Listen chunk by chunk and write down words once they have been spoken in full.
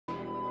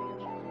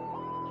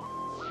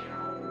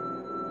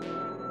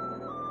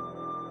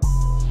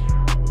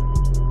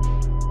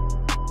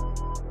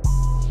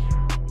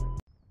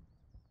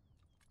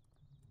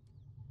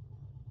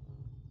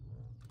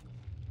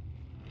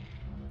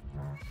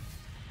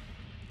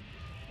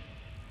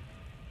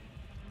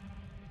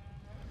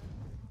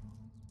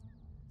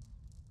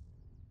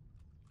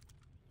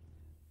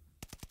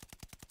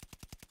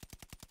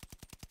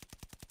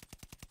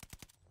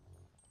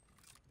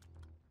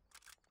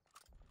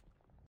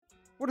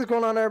What is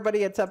going on,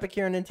 everybody? It's Epic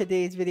here, and in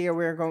today's video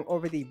we're going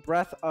over the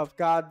Breath of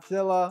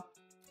Godzilla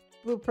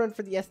blueprint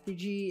for the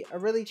SDG. I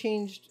really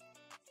changed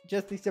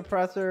just the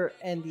suppressor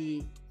and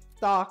the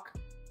stock.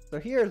 So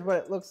here's what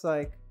it looks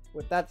like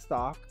with that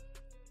stock,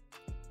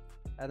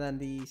 and then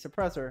the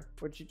suppressor,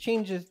 which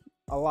changes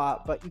a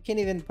lot, but you can't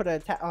even put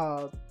a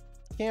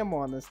camo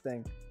on this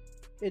thing.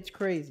 It's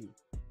crazy.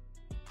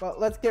 But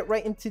let's get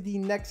right into the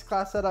next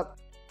class setup.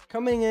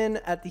 Coming in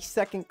at the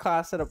second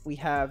class setup, we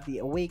have the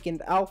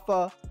Awakened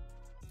Alpha.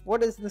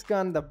 What is this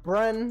gun? The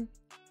Bren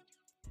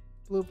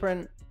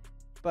blueprint.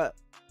 But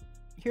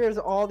here's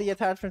all the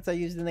attachments I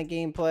used in the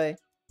gameplay.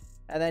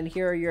 And then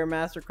here are your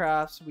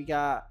mastercrafts. We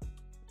got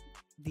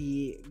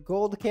the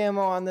gold camo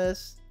on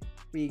this.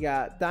 We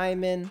got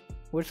diamond,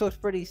 which looks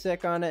pretty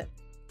sick on it.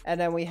 And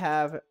then we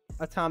have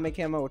atomic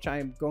camo, which I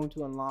am going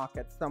to unlock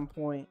at some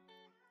point.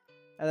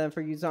 And then for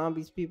you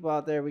zombies people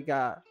out there, we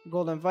got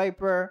golden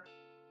viper,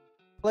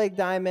 plague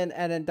diamond,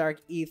 and then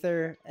dark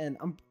ether. And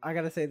I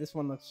gotta say, this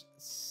one looks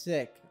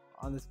sick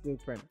on this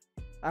blueprint.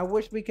 I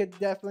wish we could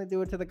definitely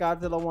do it to the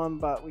Godzilla one,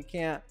 but we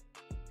can't.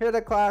 Here's the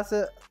class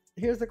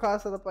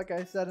setup, like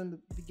I said in the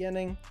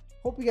beginning.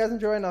 Hope you guys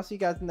enjoy, and I'll see you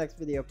guys in the next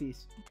video.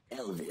 Peace.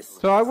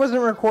 Elvis. So I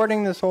wasn't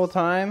recording this whole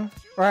time,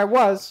 or I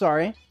was,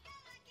 sorry,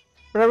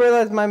 but I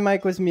realized my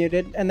mic was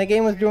muted and the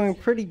game was doing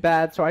pretty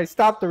bad, so I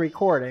stopped the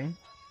recording.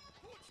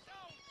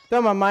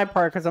 Dumb on my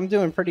part, because I'm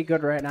doing pretty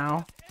good right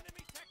now.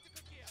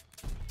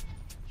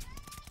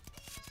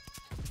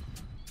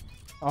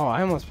 Oh,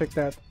 I almost picked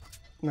that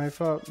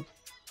knife up.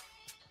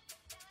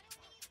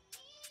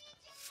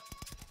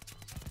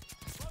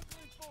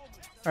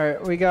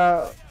 Alright, we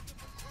got...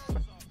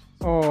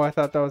 Oh, I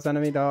thought that was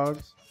enemy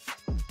dogs.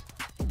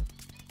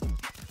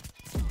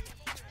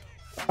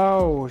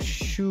 Oh,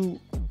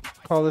 shoot.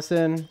 Call this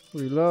in.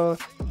 Reload.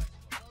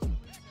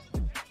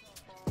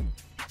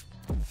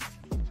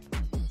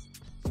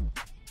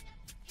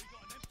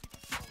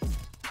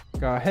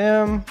 Got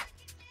him.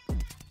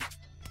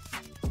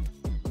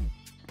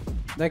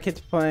 That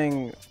kid's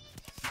playing...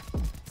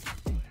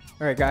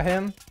 Alright, got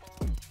him.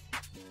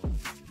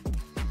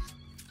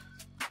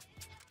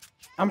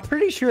 I'm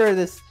pretty sure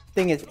this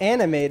thing is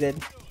animated.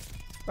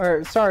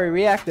 Or, sorry,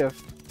 reactive.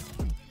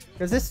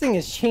 Because this thing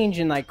is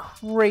changing like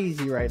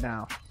crazy right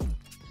now.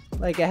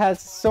 Like, it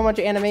has so much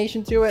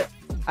animation to it.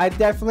 I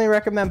definitely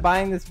recommend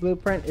buying this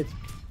blueprint. It's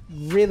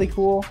really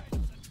cool.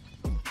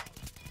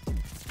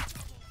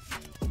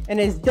 And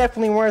it's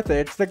definitely worth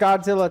it. It's the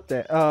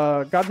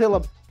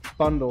Godzilla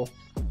bundle.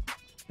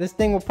 This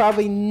thing will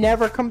probably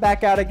never come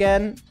back out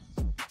again.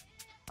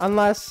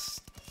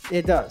 Unless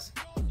it does.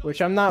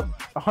 Which I'm not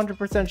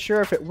 100% sure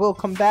if it will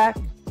come back.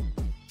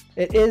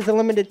 It is a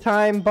limited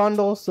time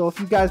bundle. So if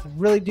you guys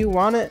really do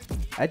want it,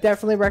 I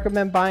definitely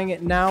recommend buying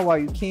it now while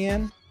you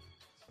can.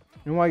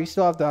 And while you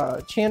still have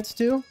the chance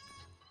to.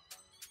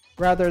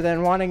 Rather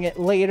than wanting it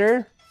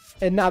later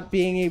and not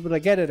being able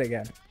to get it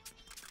again.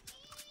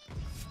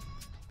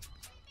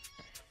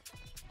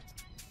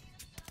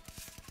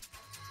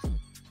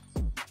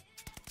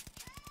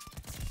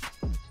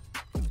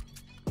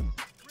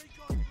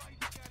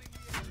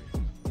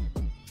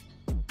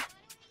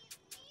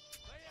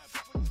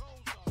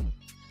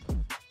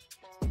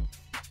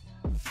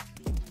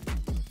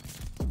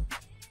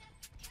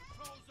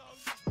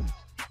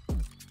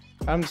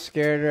 I'm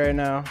scared right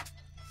now.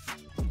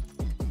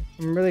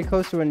 I'm really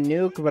close to a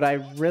nuke, but I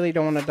really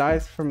don't want to die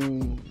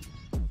from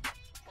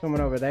someone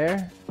over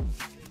there.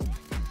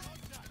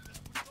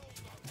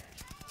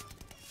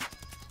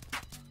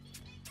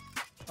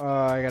 Oh,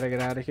 I gotta get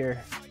out of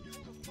here.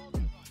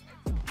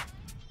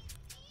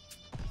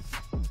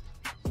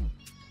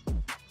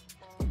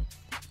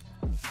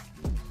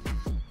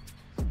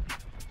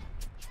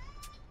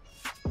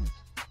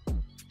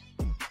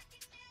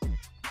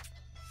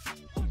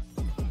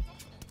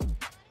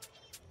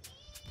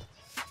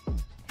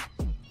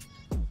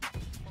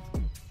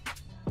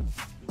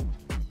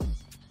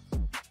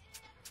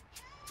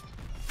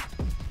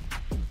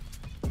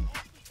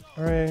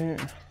 All right.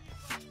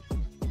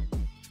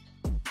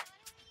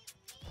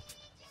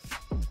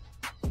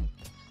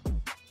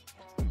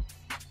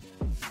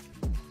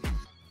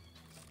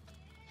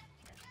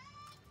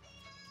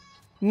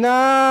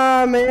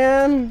 Nah,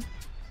 man.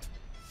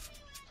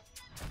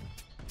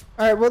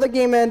 All right, well, the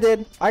game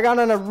ended. I got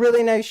on a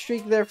really nice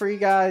streak there for you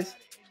guys.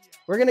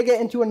 We're going to get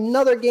into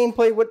another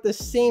gameplay with the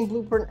same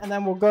blueprint, and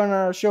then we're going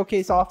to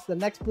showcase off the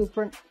next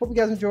blueprint. Hope you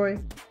guys enjoy.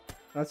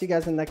 I'll see you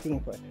guys in the next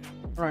gameplay.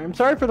 Alright, I'm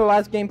sorry for the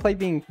last gameplay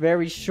being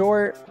very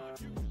short.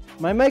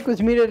 My mic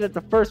was muted at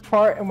the first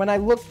part, and when I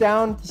looked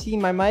down to see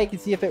my mic and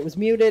see if it was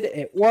muted,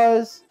 it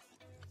was.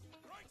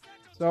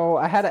 So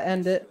I had to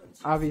end it,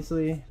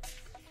 obviously.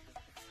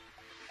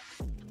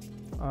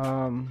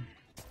 But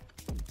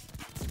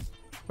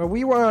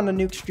we were on a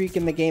nuke streak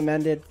and the game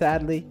ended,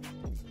 sadly.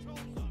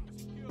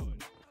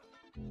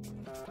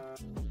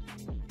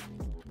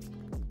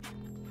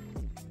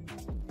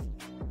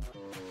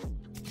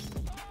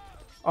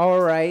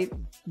 Alright,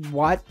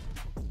 what?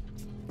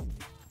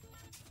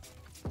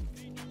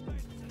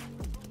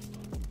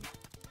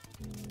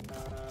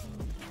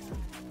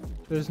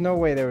 There's no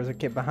way there was a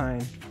kid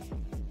behind.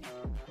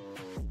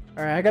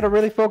 Alright, I gotta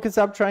really focus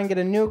up, try and get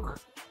a nuke.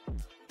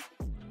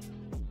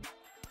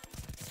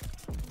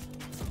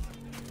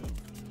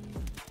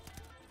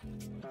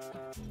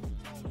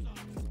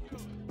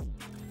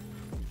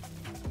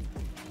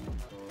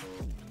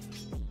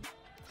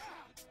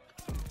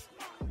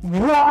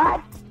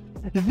 What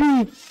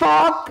the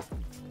fuck?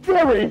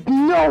 There is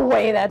no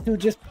way that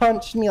dude just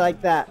punched me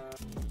like that.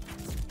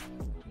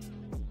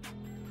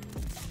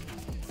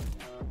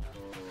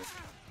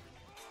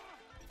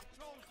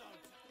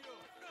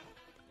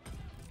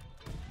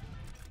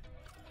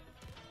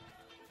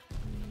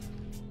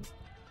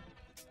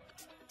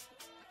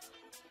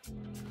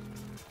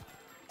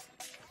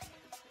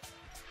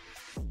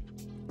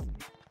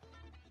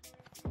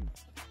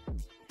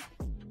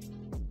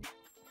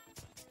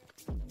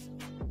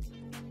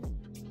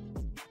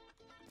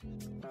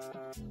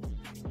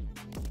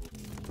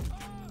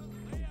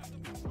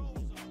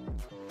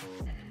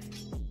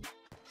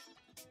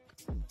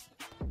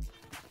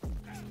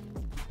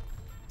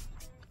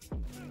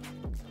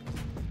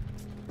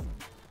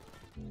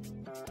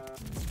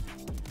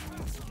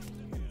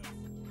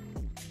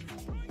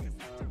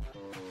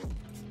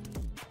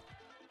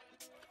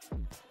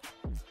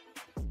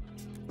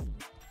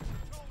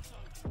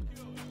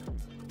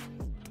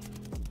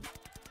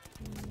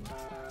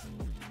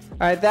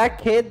 Alright,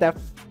 that kid, that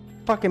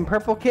fucking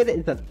purple kid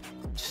is a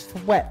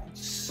sweat.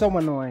 So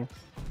annoying.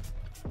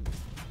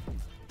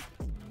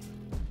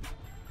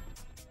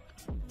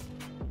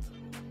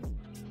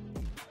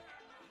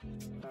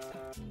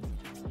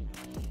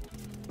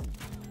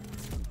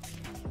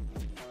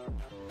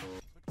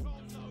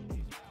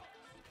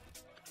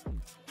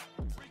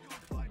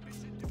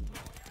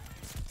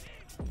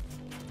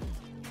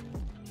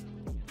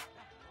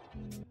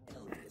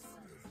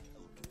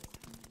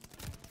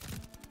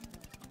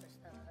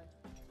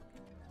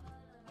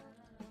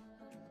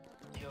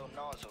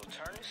 Nozzle,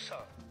 turn this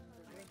up.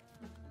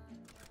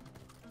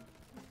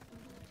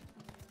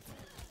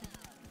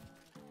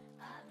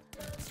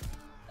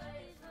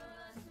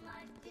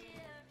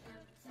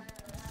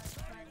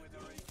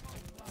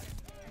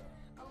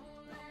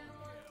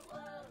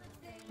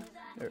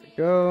 There we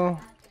go.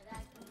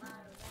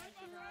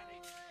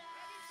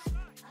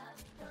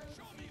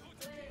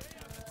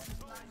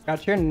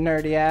 Got your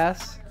nerdy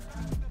ass.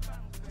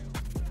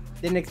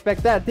 Didn't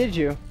expect that, did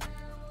you?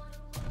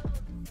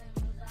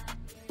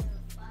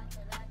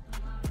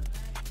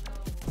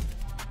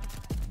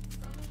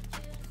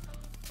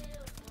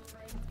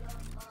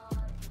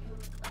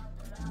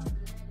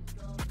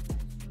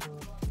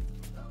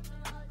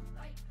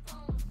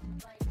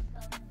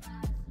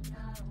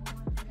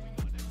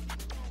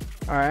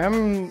 Alright,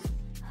 I'm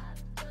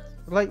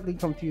slightly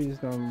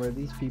confused on where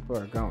these people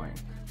are going.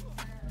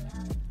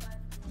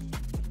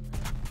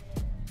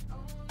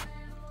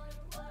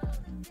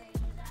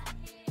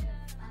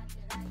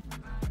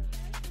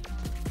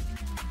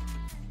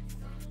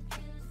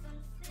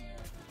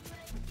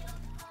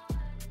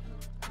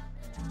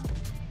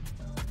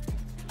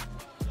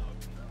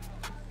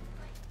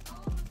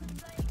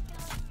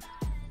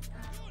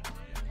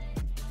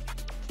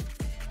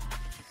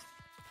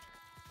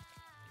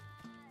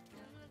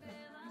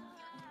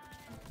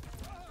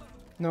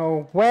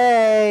 No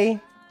way!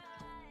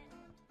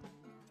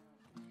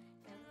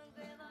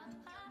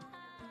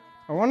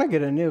 I want to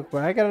get a nuke,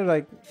 but I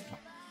gotta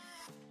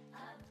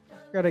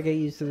get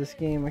used to this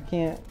game. I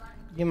can't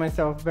give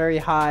myself very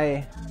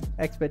high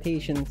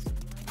expectations.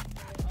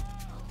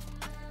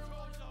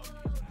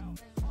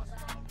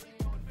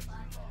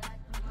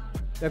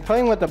 They're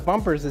playing with the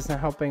bumpers isn't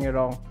helping at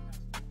all.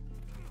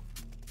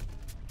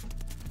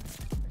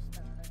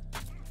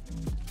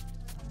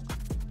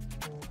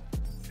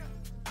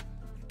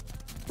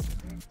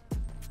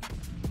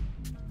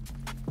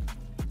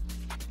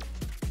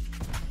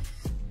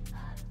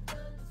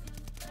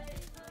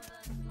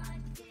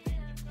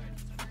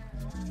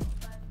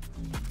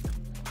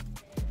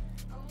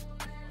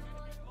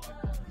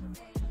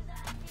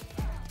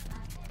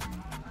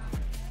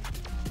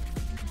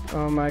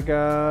 Oh my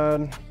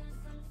god.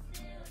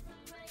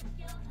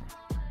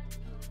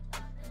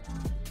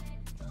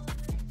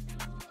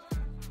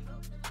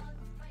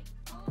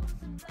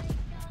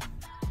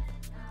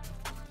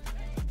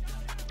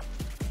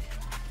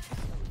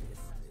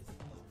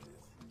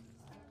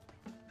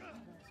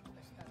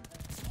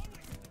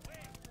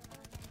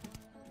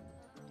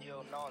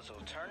 Yo, Nozzle,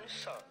 turn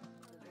this up.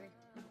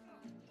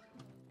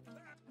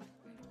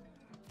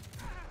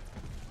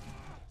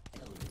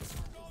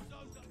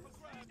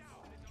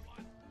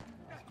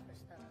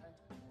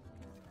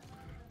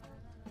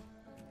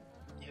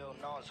 Yo,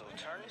 Nozzle,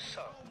 turn this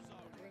up.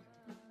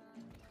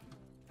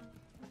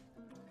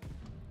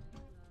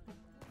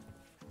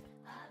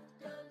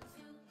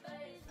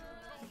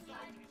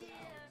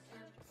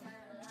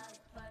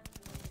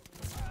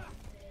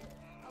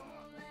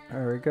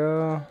 There we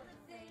go.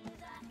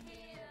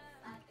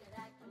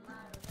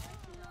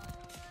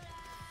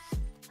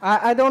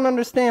 I don't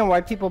understand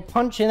why people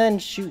punch and then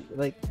shoot,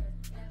 like.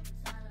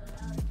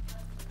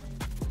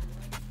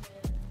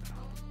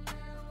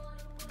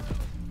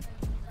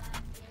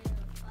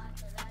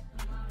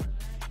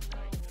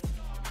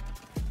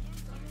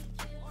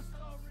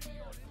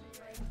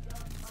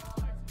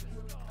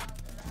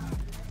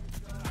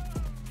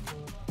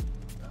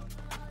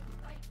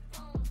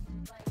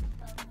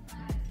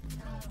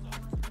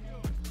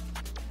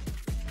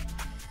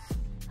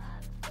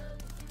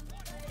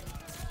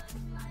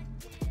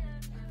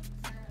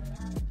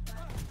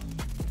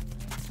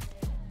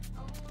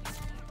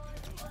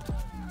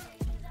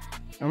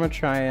 I'm gonna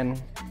try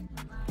and...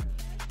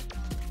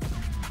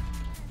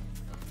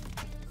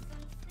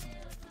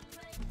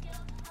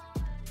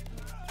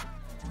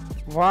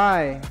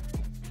 Why?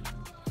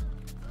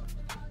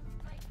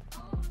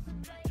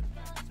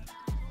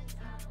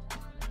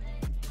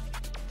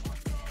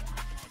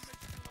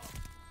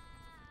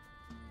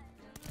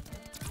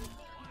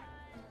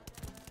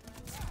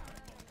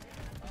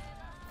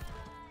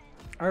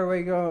 Alright,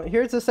 we go.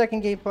 Here's the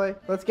second gameplay.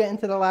 Let's get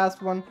into the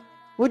last one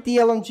with the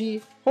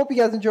LMG. Hope you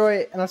guys enjoy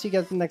it, and I'll see you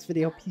guys in the next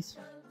video. Peace.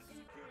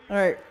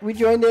 Alright, we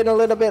joined in a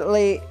little bit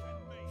late.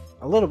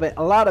 A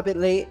lot of bit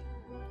late.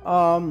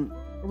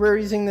 We're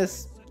using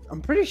this,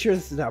 I'm pretty sure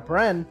this is a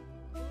brand.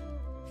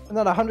 I'm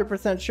not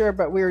 100% sure,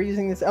 but we were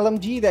using this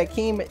LMG that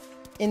came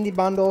in the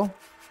bundle.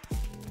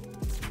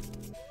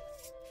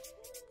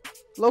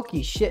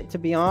 Low-key shit, to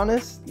be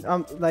honest.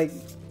 Like,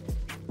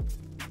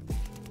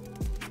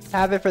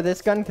 have it for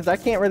this gun because I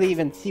can't really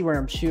even see where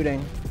I'm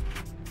shooting.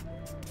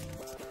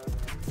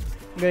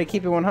 I'm gonna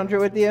keep it 100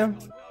 with you.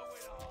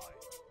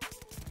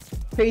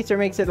 TRACER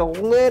makes it a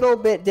little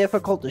bit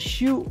difficult to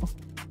shoot.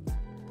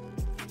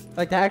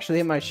 Like to actually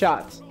hit my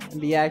shots and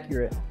be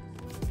accurate.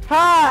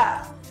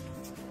 Ha!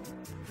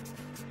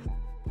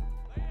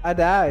 I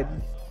died.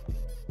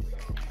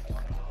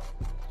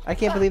 I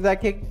can't believe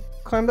that kid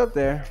climbed up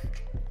there.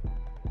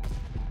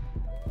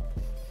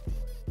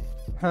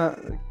 Huh.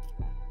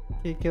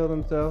 He killed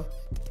himself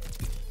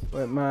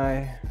with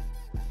my...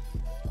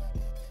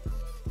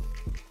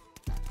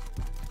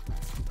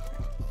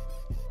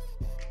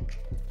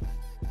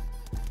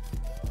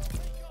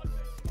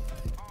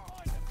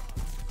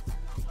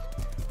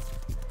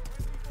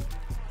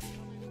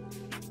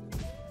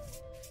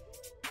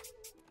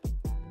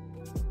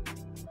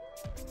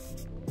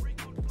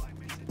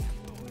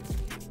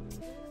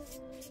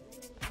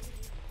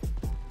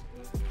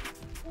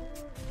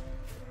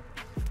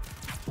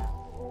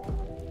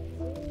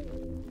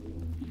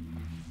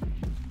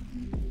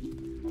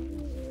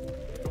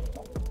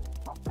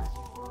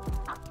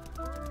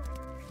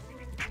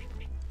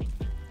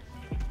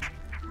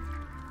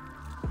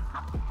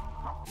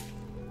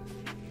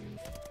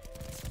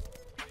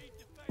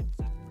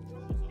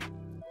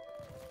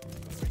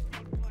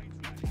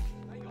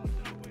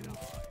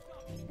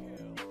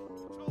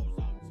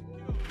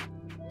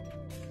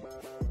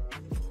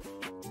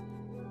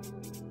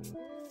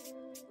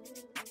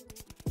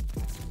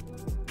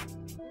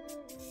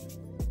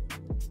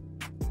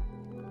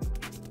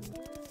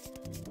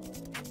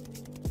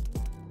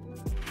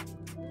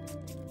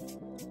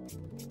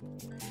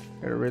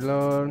 Gotta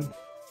reload.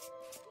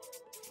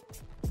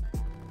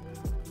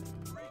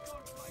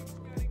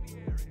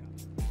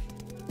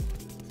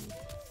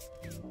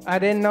 I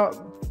didn't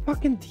know.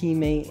 Fucking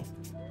teammate.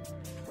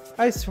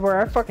 I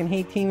swear, I fucking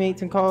hate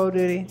teammates in Call of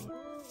Duty.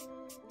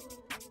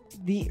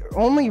 The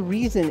only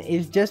reason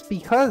is just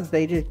because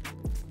they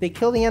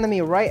kill the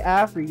enemy right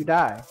after you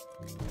die.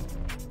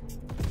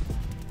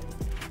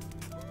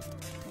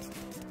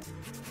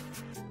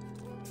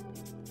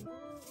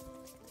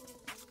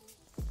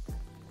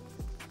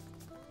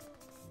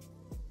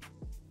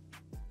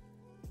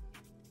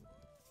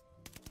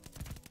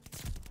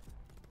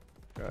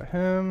 Got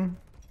him.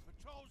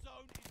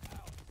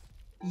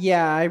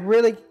 Yeah, I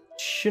really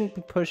shouldn't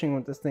be pushing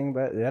with this thing,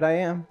 but yet I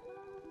am.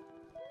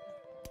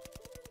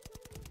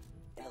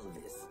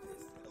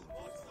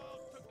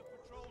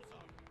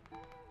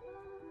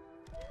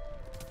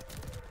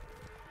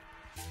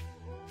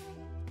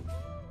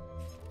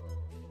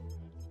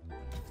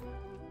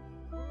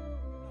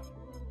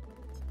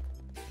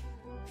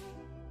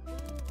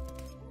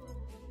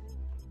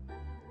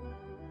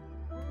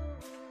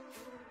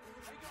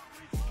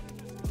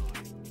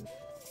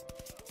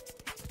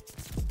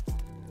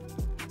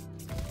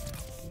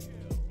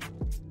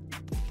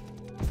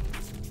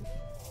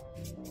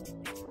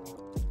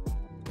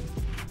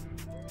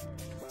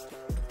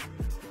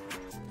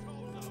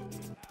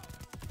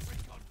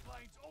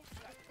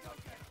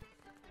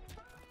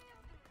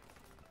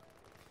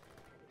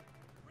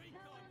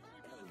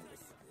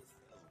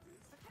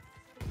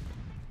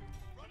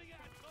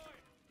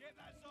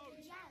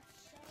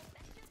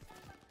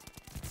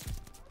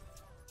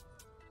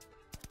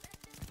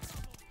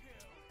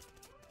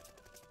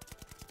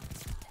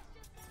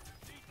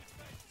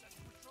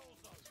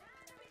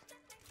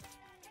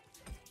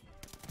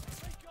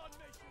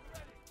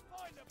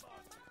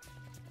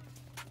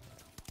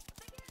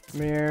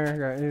 Come here,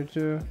 got you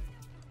too.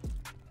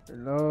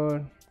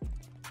 Reload.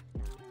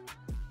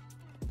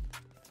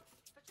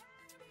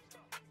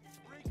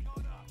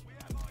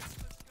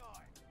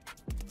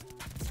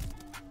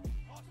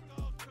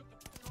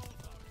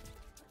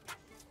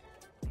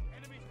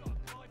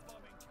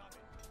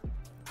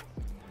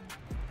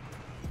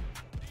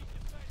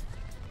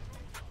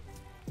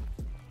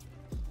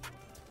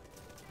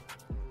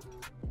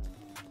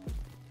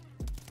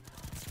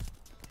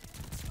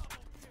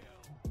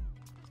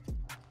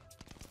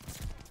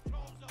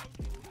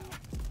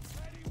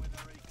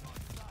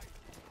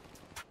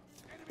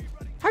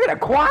 I got a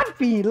quad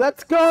feed.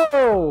 Let's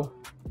go.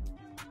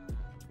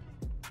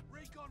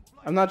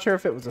 I'm not sure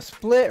if it was a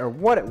split or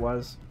what it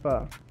was,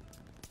 but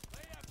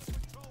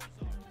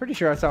pretty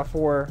sure I saw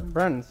 4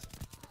 Brens.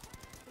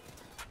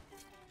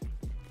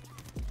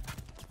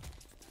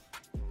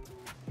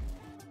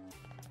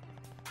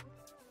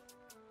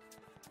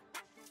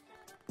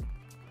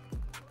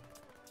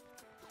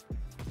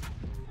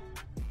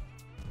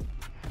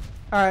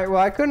 Alright,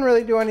 well, I couldn't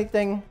really do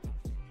anything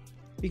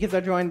because I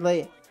joined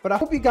late. But I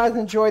hope you guys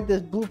enjoyed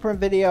this blueprint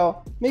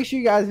video. Make sure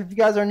you guys, if you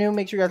guys are new,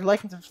 make sure you guys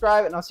like and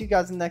subscribe. And I'll see you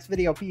guys in the next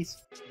video. Peace.